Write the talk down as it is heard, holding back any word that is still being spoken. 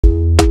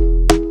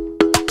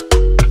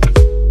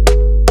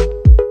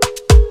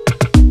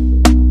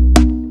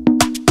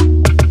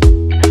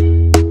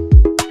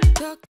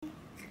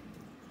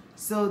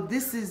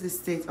this is the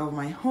state of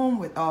my home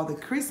with all the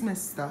Christmas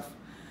stuff.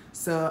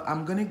 So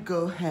I'm gonna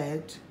go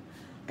ahead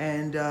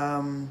and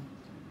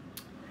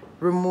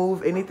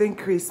remove anything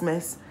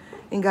Christmas.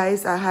 And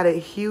guys, I had a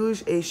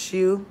huge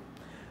issue.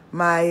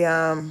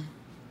 My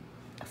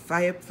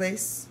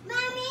fireplace,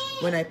 Mommy,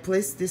 when I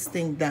placed this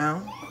thing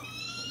down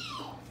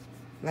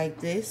like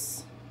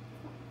this,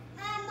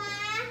 Mama,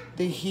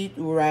 the heat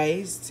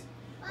rised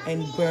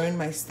and burned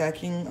my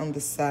stacking on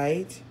the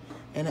side,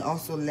 and it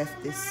also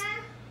left this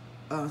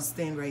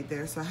stain right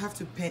there. So I have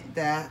to paint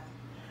that.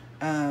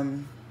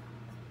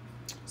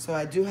 So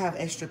I do have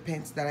extra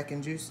paints that I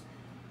can just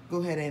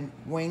go ahead and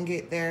wing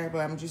it there, but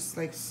I'm just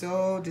like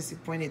so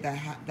disappointed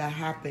that that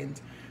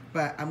happened.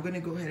 But I'm gonna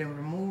go ahead and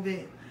remove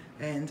it,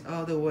 and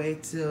all the way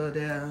to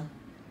the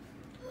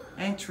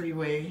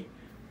entryway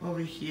over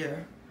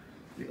here,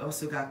 we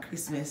also got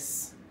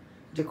Christmas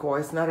decor.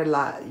 It's not a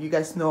lot. You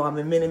guys know I'm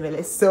a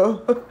minimalist,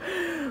 so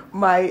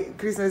my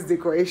Christmas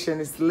decoration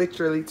is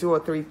literally 2 or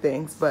 3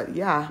 things. But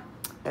yeah,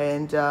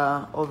 and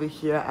over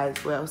here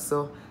as well.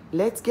 So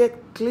let's get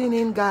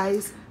cleaning,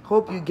 guys.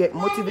 Hope you get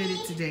motivated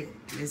today.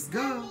 Let's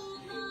go.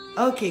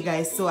 Okay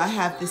guys, so I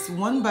have this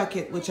one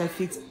bucket which I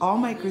fix all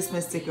my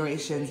Christmas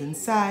decorations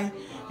inside,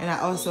 and I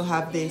also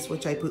have this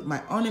which I put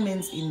my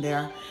ornaments in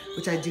there,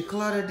 which I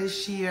decluttered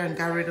this year and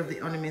got rid of the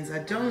ornaments I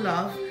don't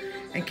love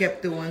and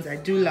kept the ones I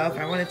do love.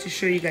 I wanted to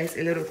show you guys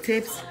a little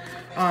tips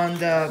on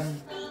the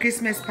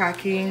Christmas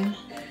packing.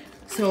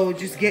 So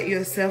just get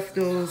yourself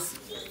those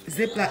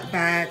Ziploc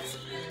bags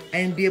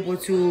and be able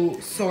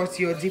to sort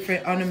your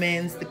different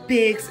ornaments, the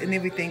pigs and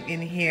everything in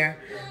here.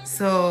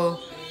 So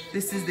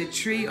this is the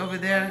tree over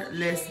there.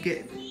 Let's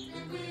get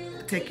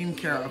taking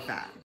care of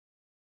that.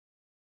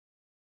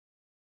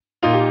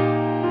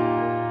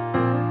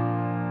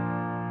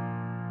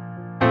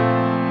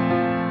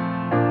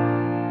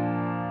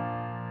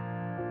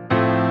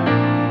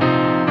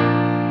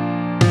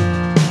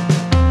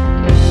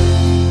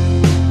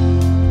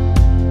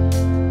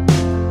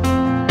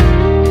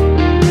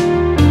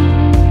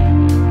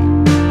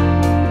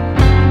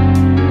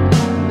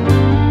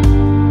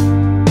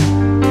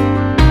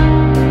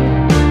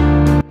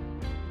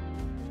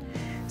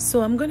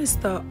 So I'm gonna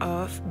start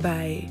off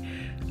by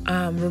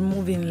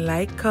removing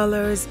light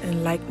colors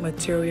and light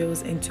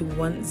materials into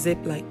one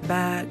Ziploc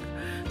bag,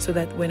 so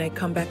that when I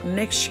come back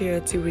next year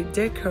to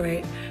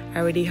redecorate, I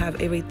already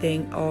have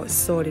everything all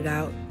sorted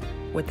out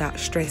without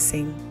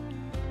stressing.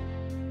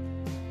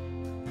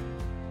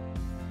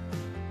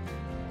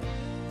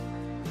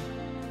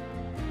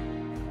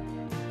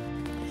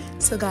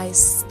 So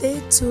guys,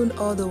 stay tuned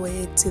all the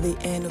way to the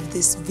end of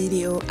this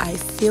video. I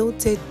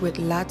filled it with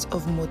lots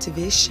of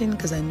motivation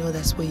because I know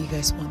that's what you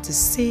guys want to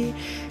see,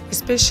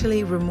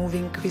 especially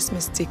removing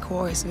Christmas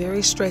decor. It's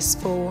very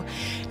stressful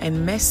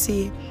and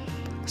messy.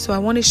 So I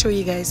want to show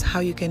you guys how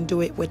you can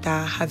do it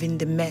without having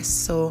the mess.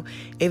 So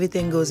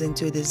everything goes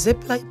into the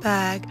Ziploc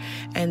bag,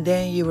 and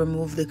then you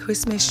remove the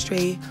Christmas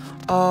tree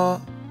all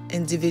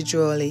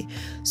individually.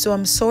 So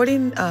I'm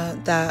sorting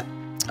that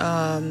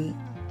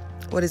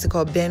what is it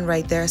called, bin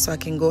right there, so I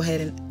can go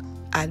ahead and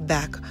add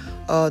back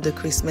all the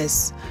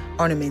Christmas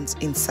ornaments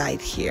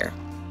inside here.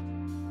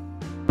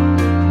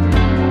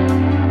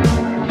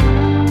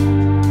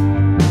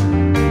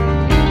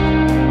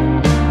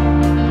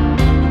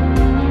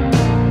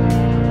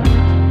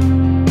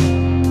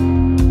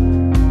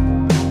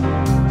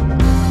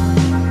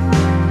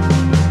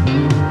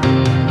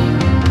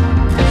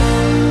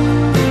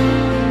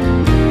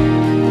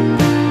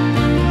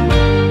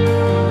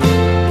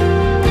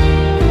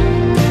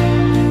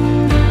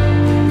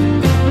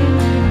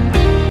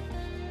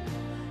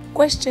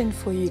 Question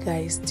for you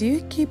guys: do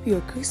you keep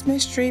your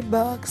Christmas tree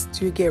box?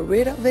 Do you get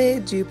rid of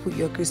it? Do you put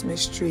your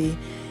Christmas tree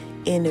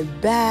in a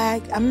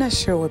bag? I'm not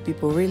sure what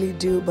people really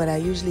do, but I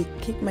usually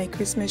keep my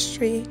Christmas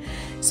tree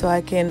so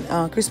I can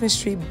Christmas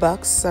tree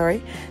box,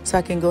 sorry, so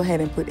I can go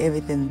ahead and put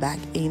everything back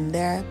in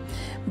there.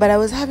 But I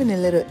was having a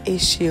little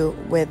issue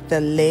with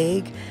the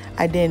leg.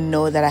 I didn't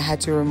know that I had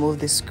to remove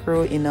the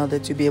screw in order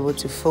to be able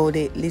to fold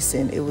it.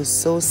 Listen, it was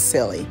so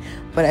silly,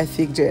 but I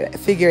figured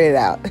it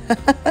out.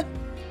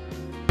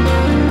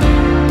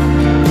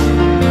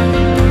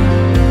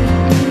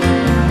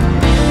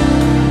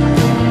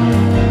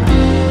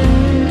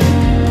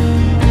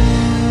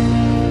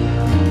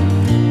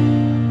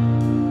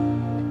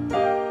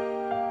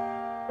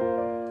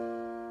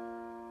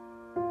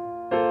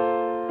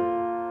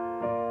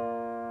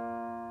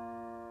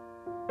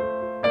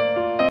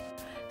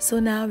 So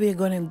now we're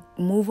going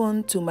to move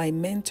on to my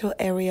mental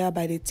area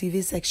by the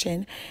TV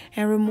section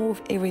and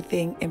remove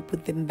everything and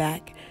put them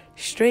back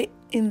straight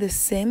in the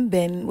same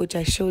bin which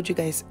I showed you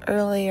guys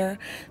earlier,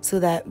 so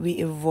that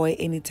we avoid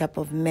any type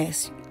of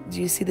mess.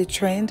 Do you see the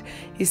trend?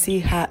 You see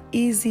how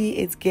easy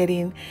it's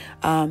getting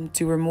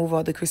to remove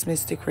all the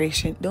Christmas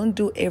decoration. Don't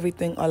do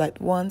everything all at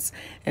once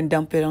and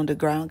dump it on the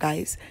ground,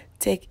 guys.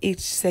 Take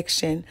each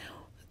section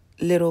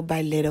little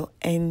by little,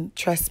 and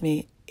trust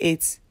me,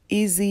 it's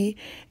easy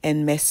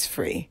and mess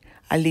free,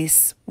 at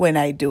least when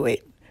I do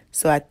it.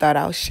 So I thought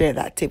I'll share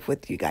that tip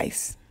with you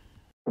guys.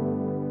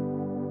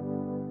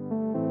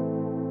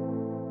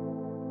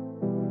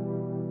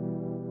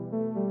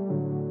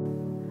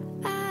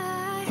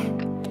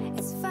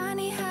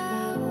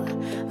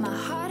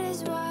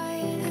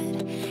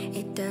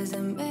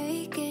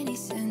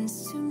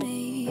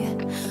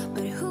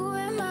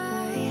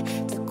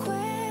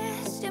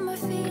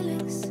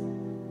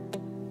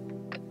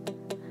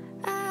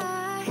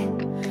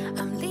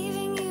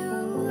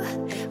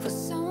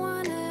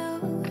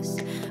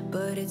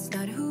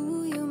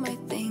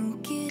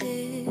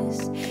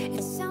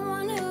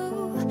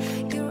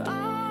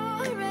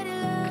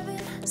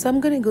 So I'm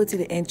gonna go to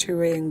the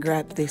entryway and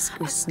grab this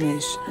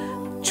Christmas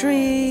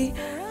tree,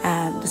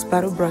 this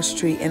bottle brush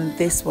tree, and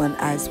this one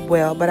as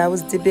well. But I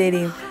was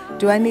debating,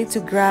 do I need to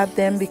grab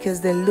them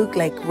because they look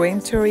like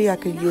wintry? I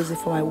could use it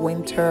for my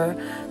winter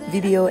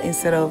video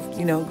instead of,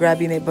 you know,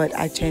 grabbing it. But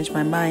I changed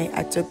my mind.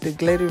 I took the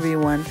glittery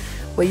one.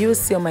 What you will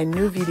see on my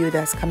new video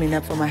that's coming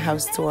up for my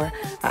house tour,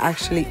 I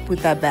actually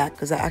put that back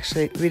because I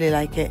actually really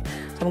like it.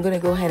 So I'm gonna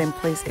go ahead and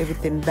place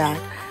everything back.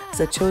 As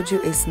I told you,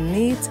 it's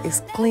neat, it's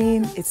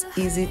clean, it's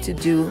easy to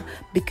do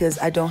because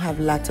I don't have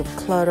lots of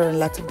clutter and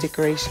lots of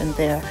decoration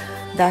there.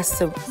 That's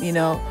the, you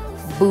know,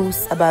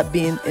 boost about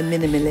being a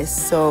minimalist.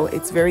 So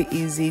it's very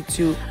easy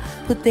to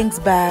put things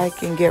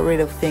back and get rid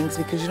of things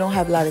because you don't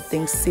have a lot of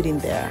things sitting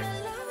there.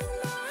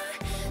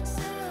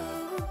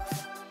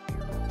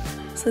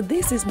 So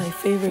this is my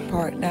favorite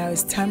part now.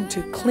 It's time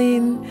to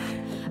clean,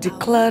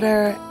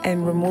 declutter,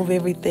 and remove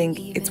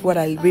everything. It's what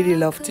I really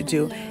love to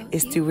do,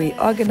 is to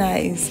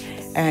reorganize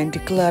and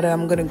declutter.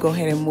 I'm gonna go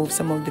ahead and move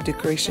some of the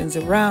decorations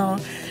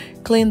around,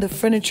 clean the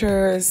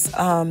furnitures,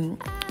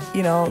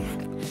 you know,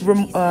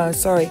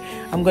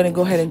 I'm gonna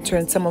go ahead and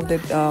turn some of the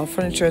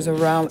furnitures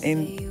around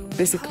and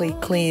basically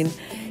clean,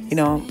 you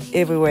know,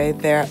 everywhere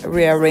there,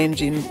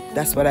 rearranging.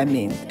 That's what I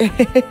mean.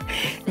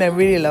 And I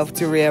really love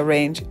to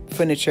rearrange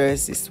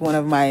furnitures. It's one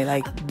of my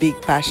like big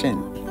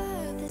passion.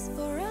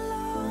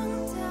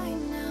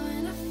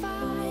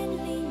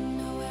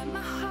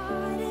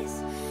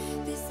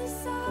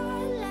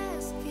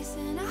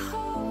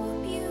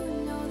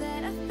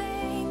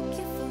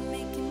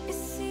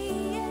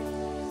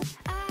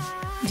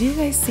 Do you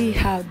guys see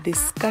how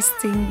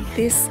disgusting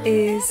this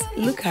is?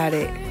 Look at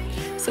it.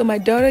 So my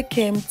daughter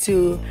came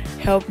to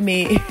help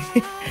me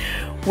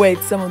with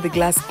some of the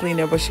glass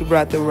cleaner, but she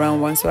brought the wrong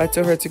one. So I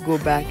told her to go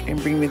back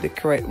and bring me the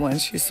correct one.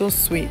 She's so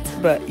sweet.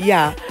 But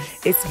yeah,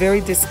 it's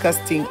very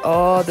disgusting.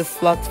 All the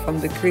fluff from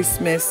the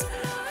Christmas,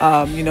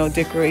 you know,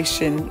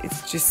 decoration.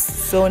 It's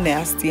just so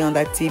nasty on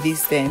that TV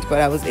stand.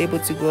 But I was able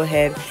to go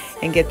ahead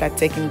and get that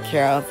taken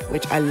care of,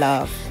 which I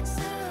love.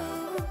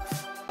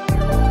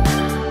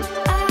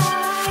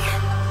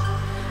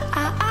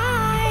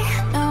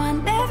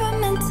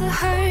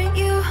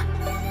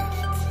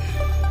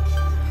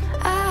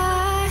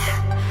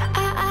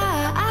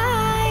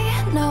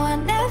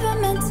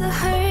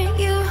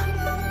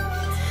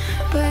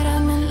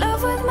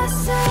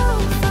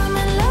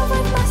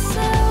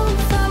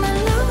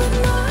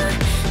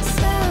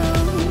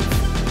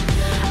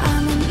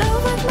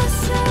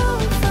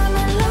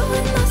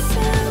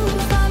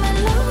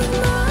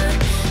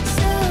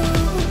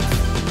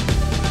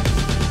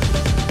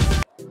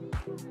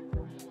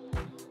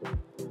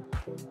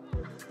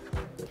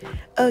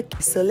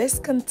 Okay, so let's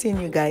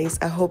continue, guys.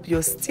 I hope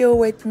you're still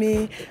with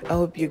me. I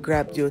hope you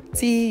grabbed your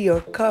tea, your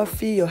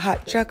coffee, your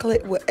hot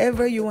chocolate,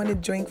 whatever you want to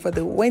drink for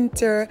the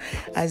winter,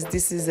 as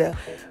this is a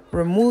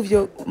remove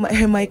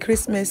my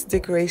Christmas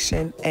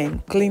decoration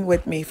and clean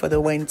with me for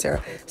the winter.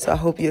 So I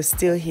hope you're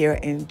still here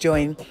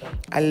enjoying.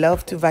 I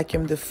love to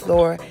vacuum the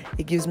floor.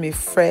 It gives me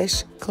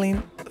fresh,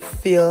 clean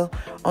feel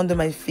under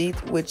my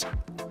feet, which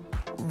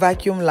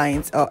vacuum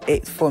lines are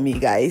it for me,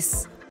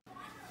 guys.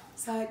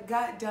 So I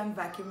got done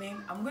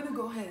vacuuming. I'm gonna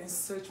go ahead and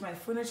search my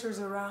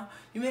furnitures around.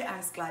 You may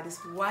ask, Gladys,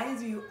 why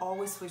do you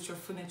always switch your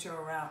furniture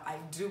around? I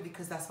do,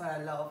 because that's what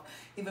I love.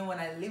 Even when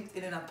I lived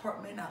in an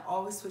apartment, I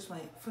always switch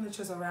my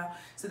furnitures around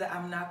so that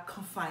I'm not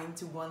confined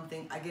to one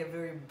thing. I get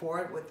very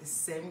bored with the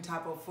same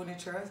type of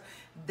furniture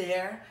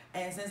there.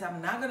 And since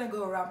I'm not gonna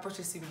go around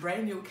purchasing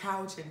brand new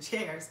couch and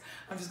chairs,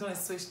 I'm just gonna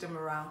switch them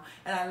around.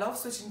 And I love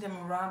switching them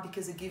around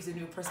because it gives a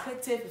new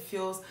perspective. It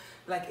feels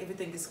like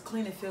everything is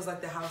clean. It feels like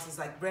the house is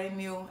like brand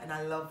new, and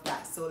I love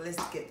that. So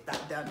let's get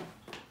that done.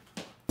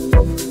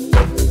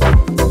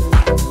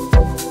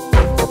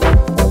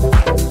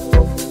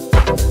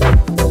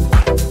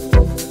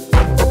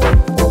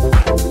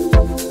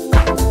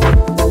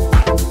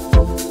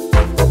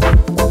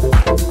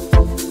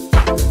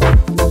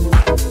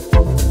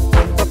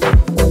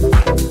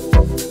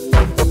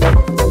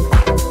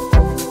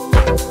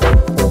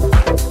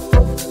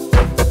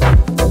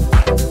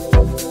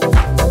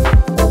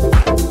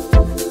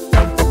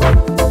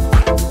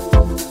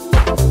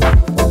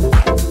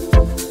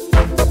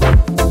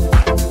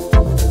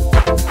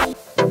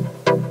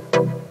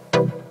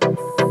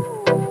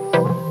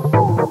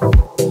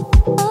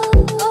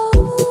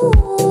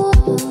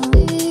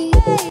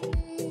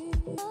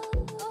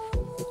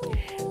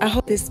 I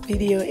hope this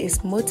video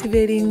is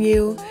motivating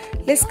you.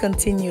 Let's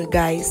continue,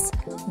 guys.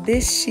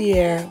 This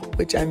year,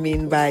 which I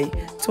mean by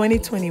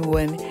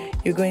 2021,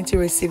 you're going to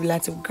receive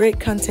lots of great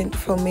content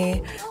from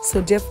me.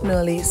 So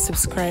definitely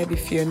subscribe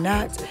if you're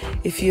not.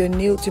 If you're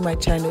new to my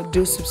channel,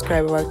 do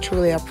subscribe. I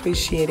truly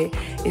appreciate it.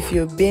 If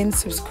you've been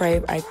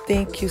subscribed, I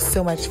thank you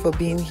so much for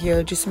being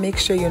here. Just make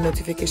sure your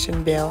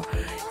notification bell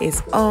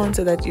is on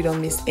so that you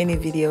don't miss any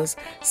videos.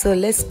 So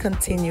let's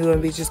continue,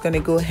 and we're just going to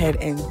go ahead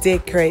and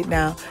decorate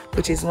now,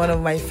 which is one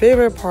of my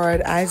favorite part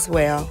as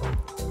well.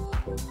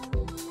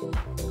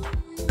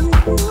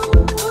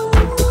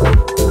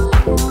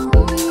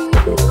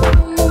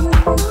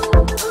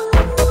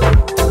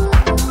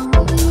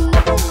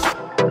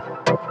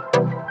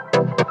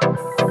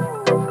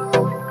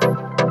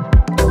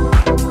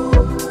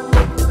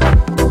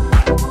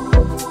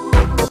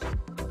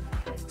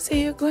 So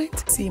you're going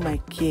to see my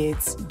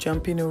kids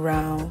jumping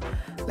around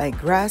like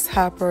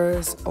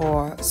grasshoppers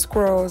or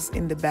squirrels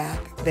in the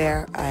back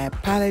there. I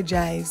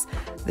apologize.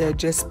 They're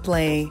just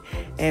playing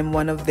and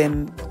one of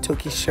them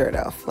took his shirt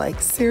off. Like,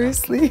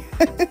 seriously?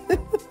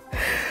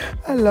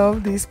 I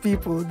love these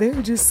people.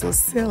 They're just so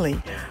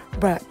silly.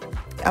 But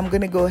I'm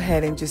gonna go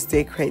ahead and just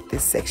decorate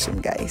this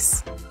section,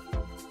 guys.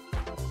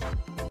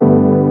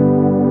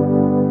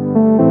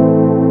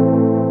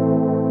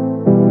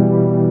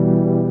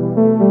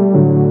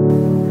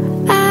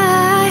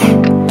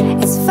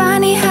 It's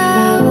funny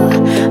how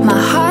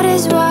my heart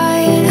is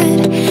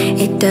wired.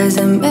 It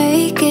doesn't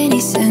make any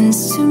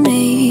sense to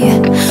me.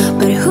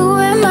 But who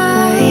am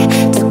I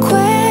to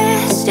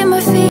question my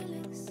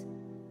feelings?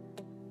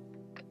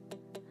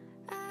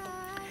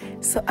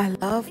 So I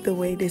love the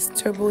way this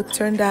turbo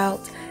turned out.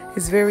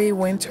 It's very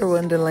winter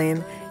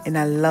wonderland and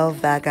I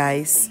love that,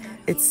 guys.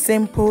 It's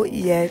simple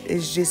yet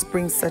it just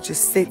brings such a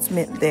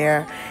statement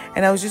there.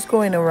 And I was just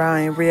going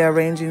around and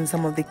rearranging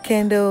some of the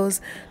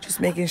candles,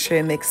 just making sure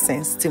it makes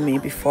sense to me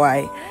before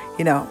I,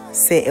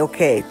 say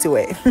okay to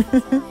it.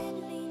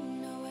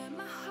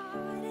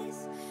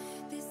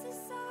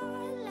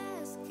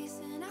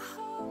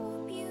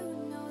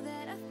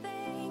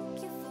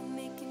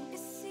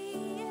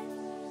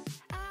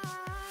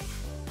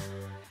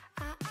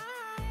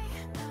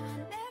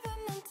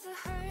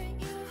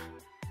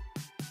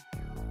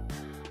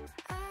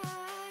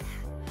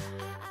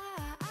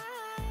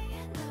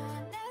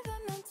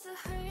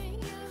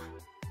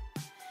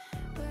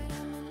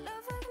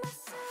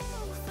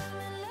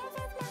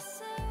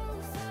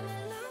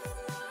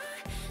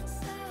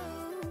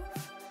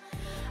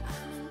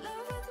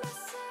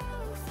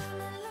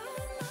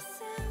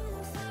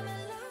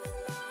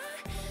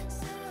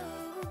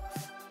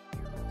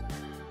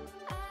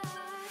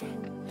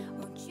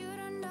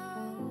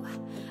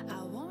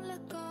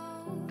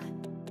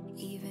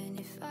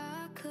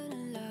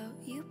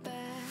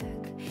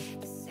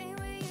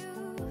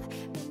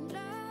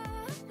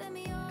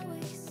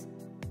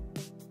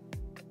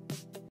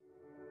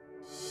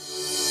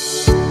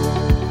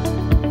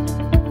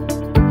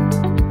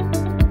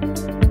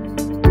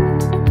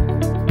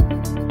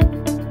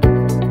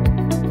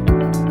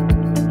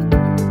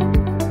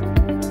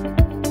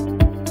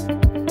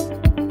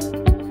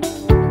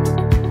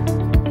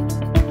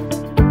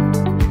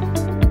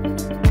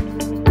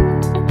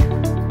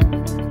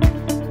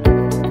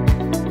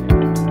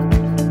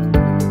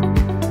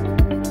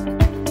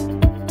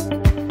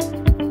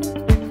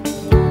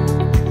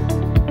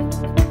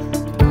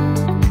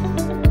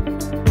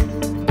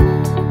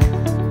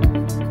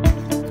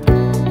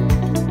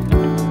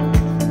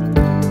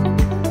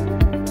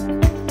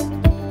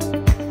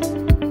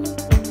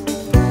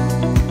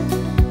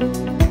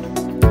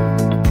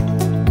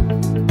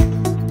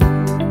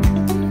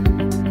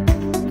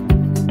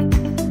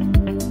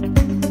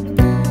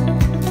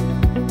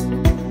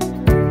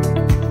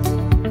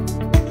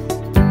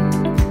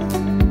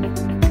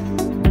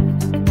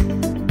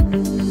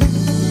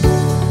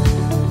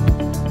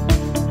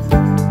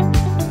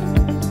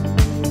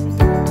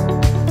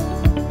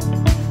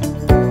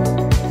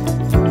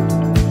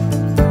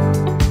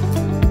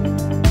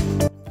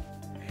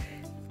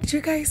 You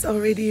guys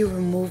already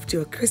removed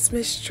your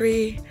Christmas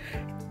tree?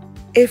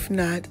 If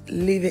not,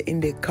 leave it in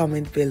the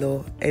comment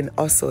below. And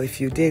also, if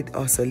you did,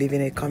 also leave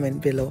in a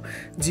comment below.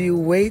 Do you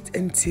wait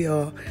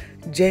until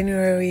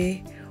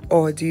January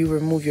or do you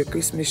remove your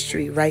Christmas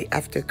tree right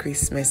after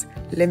Christmas?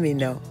 Let me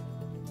know.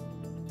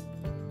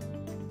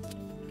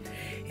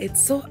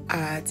 It's so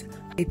odd.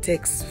 It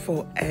takes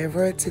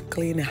forever to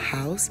clean a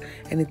house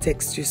and it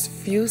takes just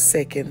few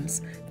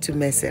seconds to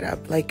mess it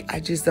up. Like, I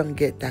just don't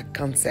get that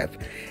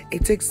concept.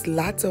 It takes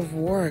lots of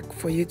work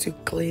for you to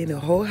clean a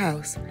whole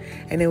house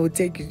and it will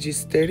take you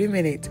just 30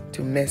 minutes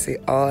to mess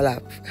it all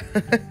up.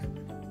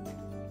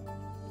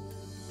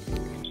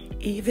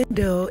 Even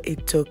though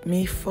it took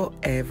me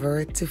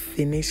forever to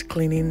finish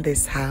cleaning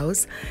this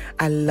house,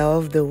 I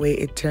love the way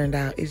it turned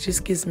out. It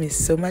just gives me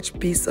so much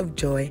peace of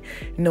joy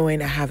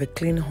knowing I have a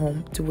clean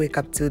home to wake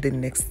up to the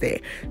next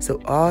day.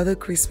 So all the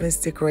Christmas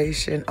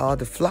decoration, all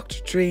the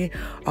flocked tree,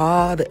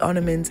 all the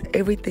ornaments,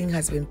 everything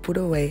has been put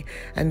away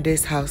and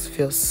this house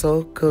feels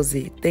so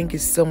cozy. Thank you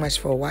so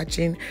much for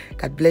watching.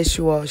 God bless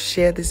you all.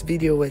 Share this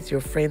video with your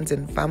friends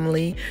and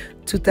family.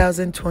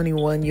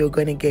 2021, you're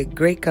gonna get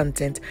great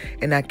content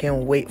and I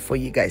can't wait for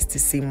you guys to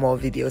see more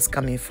videos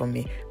coming from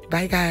me.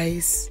 Bye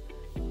guys.